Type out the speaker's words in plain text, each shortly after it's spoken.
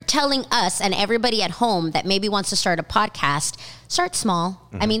telling us and everybody at home that maybe wants to start a podcast, start small.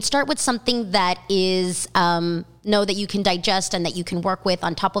 I mean, start with something that is, know that you can digest and that you can work with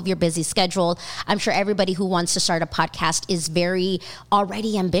on top of your busy schedule. I'm sure everybody who wants to start a podcast is very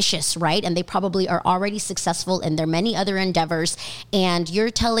already ambitious, right? And they probably are already successful in their many other endeavors. And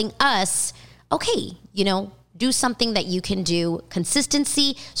you're telling us, okay, do something that you can do,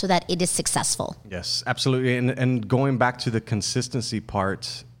 consistency, so that it is successful. Yes, absolutely. And going back to the consistency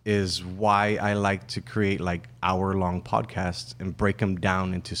part is why I like to create like hour-long podcasts and break them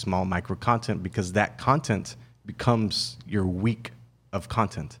down into small micro content, because that content becomes your week of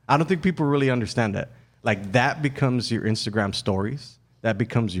content. I don't think people really understand that. Like that becomes your Instagram stories. That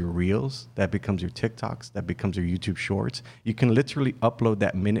becomes your reels. That becomes your TikToks. That becomes your YouTube shorts. You can literally upload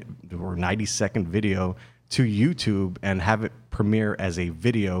that minute or 90-second video to YouTube and have it premiere as a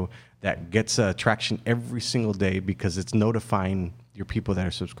video that gets traction every single day because it's notifying your people that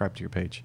are subscribed to your page.